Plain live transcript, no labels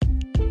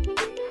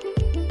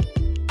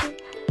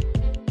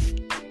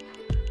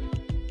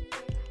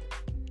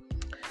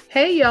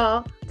Hey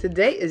y'all,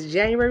 today is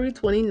January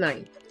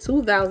 29th,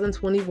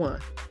 2021.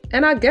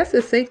 And I guess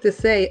it's safe to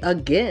say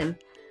again,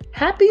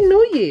 Happy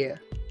New Year.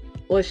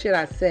 Or should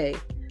I say,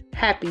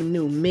 Happy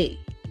New Me.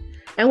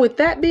 And with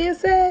that being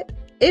said,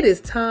 it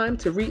is time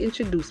to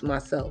reintroduce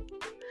myself.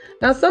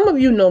 Now, some of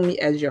you know me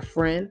as your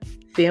friend,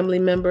 family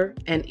member,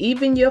 and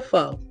even your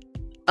foe.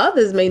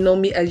 Others may know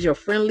me as your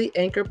friendly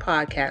anchor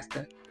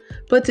podcaster.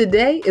 But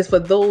today is for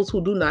those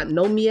who do not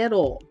know me at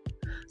all.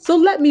 So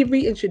let me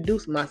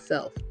reintroduce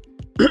myself.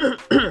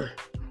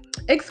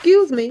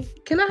 Excuse me,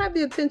 can I have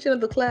the attention of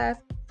the class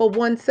for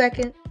 1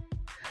 second?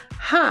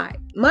 Hi,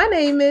 my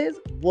name is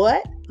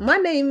what? My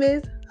name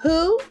is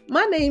who?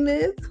 My name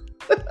is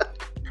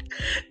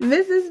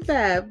Mrs.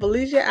 Fab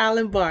Felicia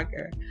Allen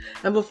Barker.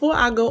 And before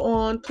I go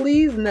on,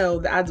 please know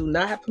that I do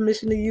not have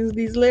permission to use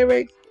these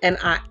lyrics and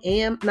I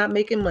am not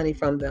making money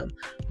from them,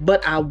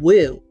 but I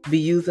will be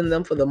using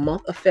them for the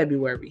month of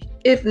February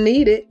if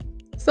needed.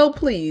 So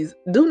please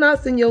do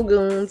not send your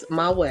goons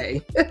my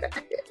way.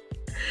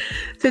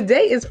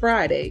 Today is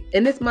Friday,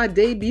 and it's my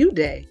debut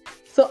day,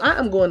 so I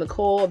am going to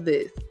call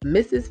this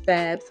Mrs.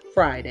 Fab's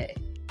Friday.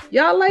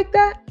 Y'all like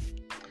that?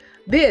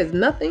 There's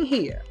nothing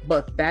here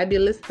but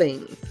fabulous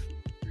things.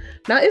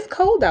 Now, it's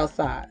cold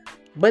outside,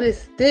 but it's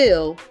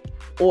still,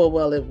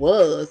 it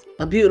was,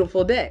 a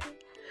beautiful day.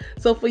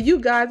 So for you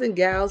guys and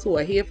gals who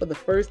are here for the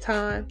first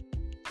time,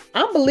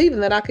 I'm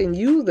believing that I can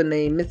use the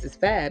name Mrs.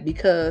 Fab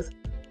because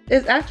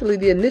it's actually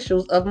the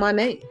initials of my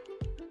name.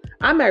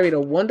 I married a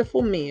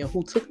wonderful man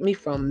who took me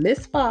from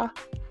Miss Fa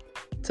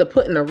to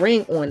putting a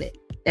ring on it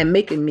and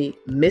making me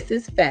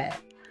Mrs. Fab.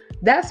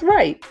 That's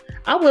right.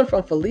 I went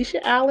from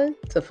Felicia Allen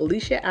to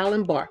Felicia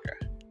Allen Barker.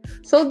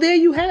 So there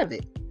you have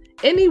it.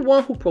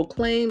 Anyone who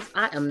proclaims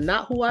I am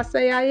not who I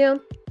say I am,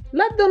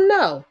 let them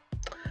know.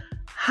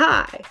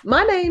 Hi,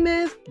 my name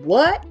is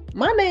what?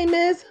 My name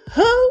is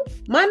who?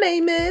 My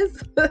name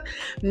is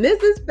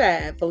Mrs.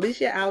 Fab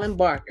Felicia Allen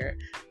Barker.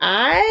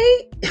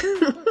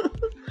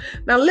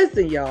 Now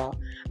listen, y'all.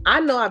 I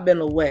know I've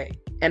been away,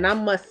 and I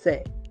must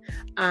say,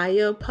 I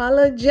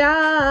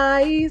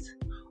apologize.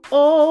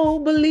 Oh,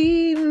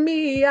 believe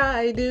me,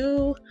 I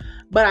do.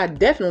 But I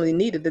definitely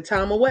needed the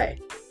time away.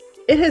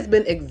 It has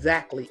been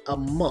exactly a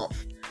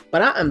month,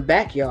 but I am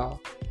back, y'all.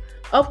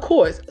 Of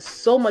course,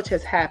 so much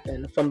has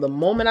happened from the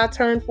moment I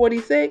turned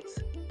 46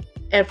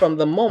 and from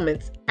the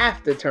moments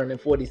after turning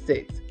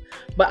 46.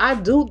 But I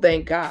do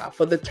thank God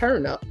for the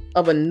turn up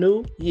of a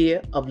new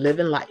year of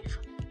living life.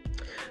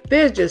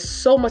 There's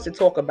just so much to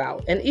talk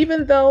about. And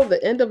even though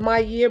the end of my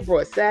year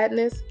brought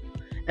sadness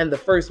and the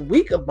first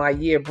week of my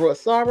year brought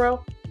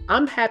sorrow,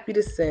 I'm happy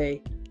to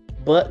say,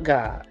 but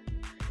God.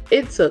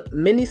 It took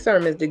many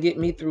sermons to get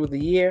me through the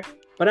year,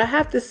 but I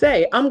have to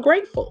say, I'm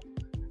grateful.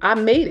 I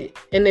made it.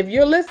 And if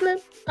you're listening,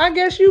 I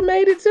guess you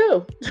made it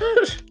too.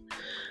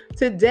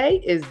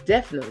 Today is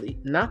definitely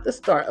not the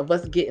start of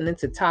us getting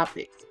into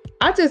topics.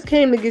 I just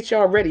came to get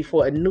y'all ready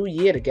for a new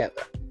year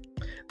together.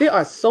 There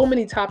are so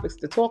many topics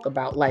to talk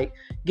about, like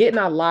getting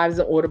our lives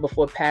in order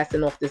before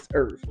passing off this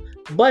earth,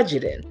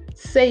 budgeting,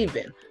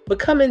 saving,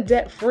 becoming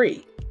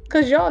debt-free,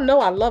 because y'all know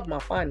I love my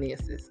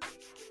finances.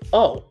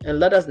 Oh, and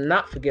let us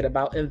not forget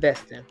about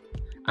investing.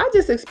 I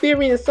just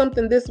experienced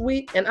something this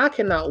week, and I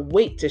cannot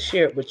wait to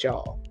share it with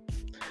y'all.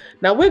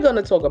 Now, we're going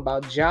to talk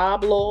about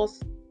job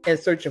loss and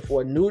searching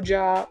for a new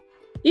job,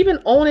 even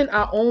owning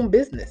our own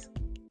business,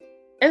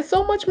 and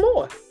so much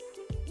more.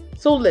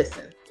 So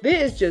listen. There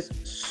is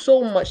just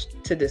so much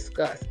to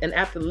discuss. And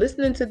after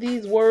listening to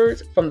these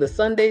words from the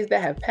Sundays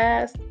that have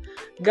passed,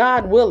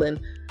 God willing,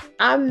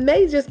 I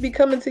may just be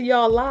coming to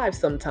y'all live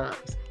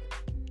sometimes.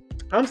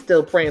 I'm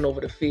still praying over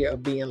the fear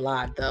of being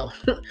live though.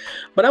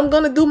 But I'm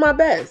going to do my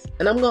best.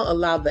 And I'm going to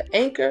allow the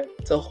anchor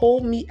to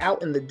hold me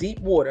out in the deep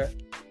water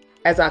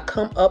as I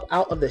come up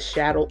out of the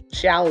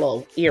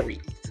shallow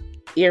areas.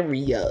 I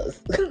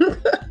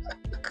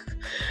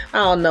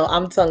don't know.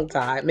 I'm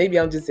tongue-tied. Maybe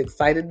I'm just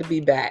excited to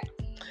be back.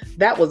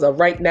 That was a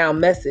right now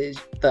message,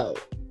 though,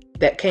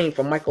 that came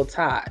from Michael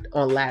Todd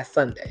on last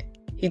Sunday.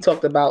 He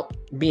talked about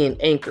being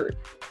anchored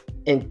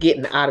and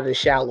getting out of the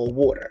shallow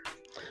water.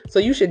 So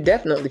you should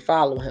definitely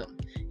follow him.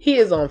 He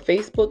is on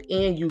Facebook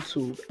and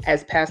YouTube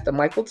as Pastor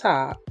Michael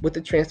Todd with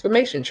the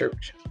Transformation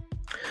Church.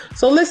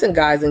 So listen,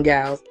 guys and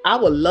gals, I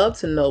would love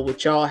to know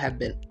what y'all have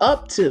been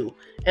up to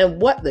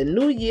and what the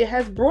new year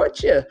has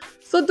brought you.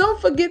 So don't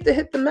forget to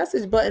hit the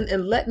message button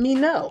and let me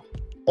know.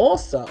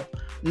 Also,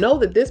 know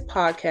that this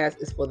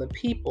podcast is for the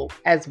people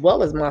as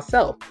well as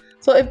myself.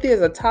 So if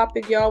there's a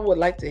topic y'all would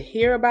like to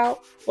hear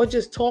about or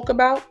just talk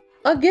about,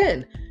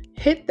 again,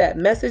 hit that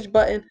message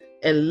button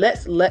and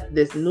let's let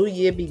this new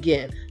year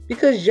begin.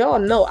 Because y'all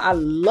know I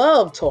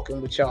love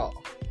talking with y'all.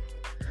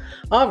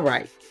 All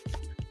right.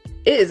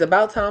 It is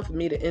about time for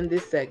me to end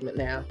this segment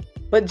now.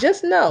 But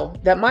just know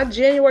that my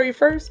January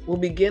 1st will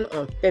begin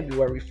on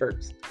February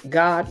 1st,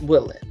 God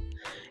willing.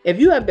 If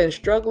you have been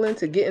struggling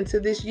to get into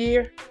this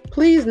year,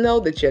 please know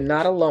that you're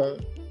not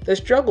alone. The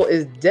struggle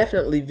is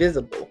definitely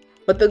visible,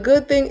 but the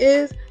good thing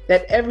is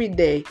that every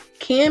day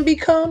can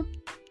become,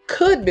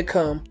 could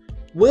become,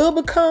 will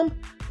become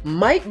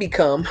might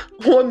become,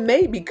 or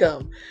may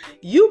become.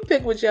 You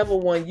pick whichever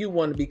one you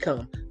want to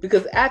become,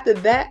 because after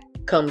that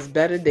comes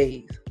better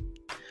days.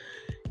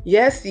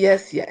 Yes,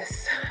 yes,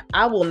 yes.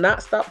 I will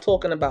not stop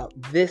talking about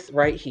this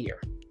right here.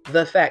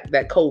 The fact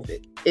that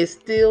COVID is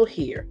still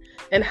here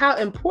and how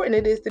important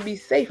it is to be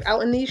safe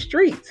out in these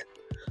streets.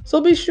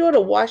 So be sure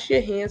to wash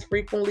your hands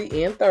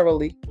frequently and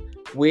thoroughly,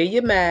 wear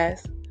your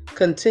mask,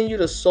 continue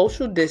to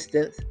social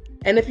distance,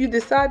 and if you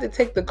decide to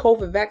take the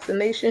COVID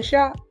vaccination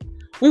shot,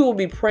 we will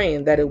be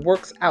praying that it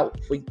works out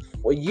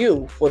for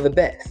you for the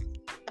best.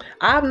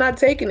 I have not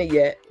taken it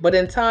yet, but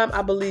in time,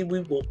 I believe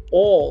we will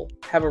all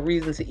have a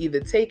reason to either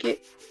take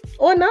it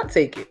or not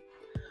take it.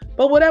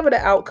 But whatever the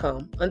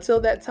outcome,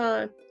 until that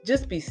time,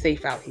 just be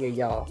safe out here,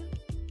 y'all.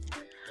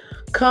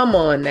 Come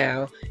on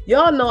now.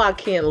 Y'all know I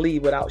can't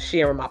leave without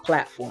sharing my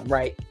platform,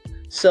 right?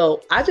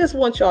 So I just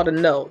want y'all to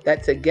know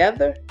that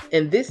together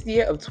in this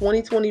year of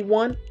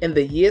 2021 and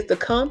the years to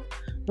come,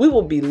 we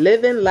will be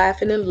living,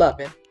 laughing, and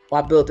loving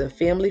while building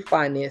family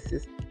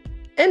finances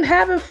and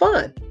having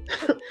fun.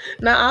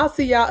 Now I'll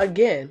see y'all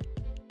again,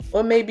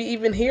 or maybe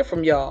even hear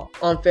from y'all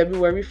on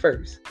February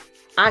 1st.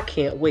 I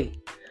can't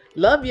wait.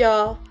 Love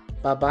y'all.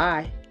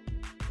 Bye-bye.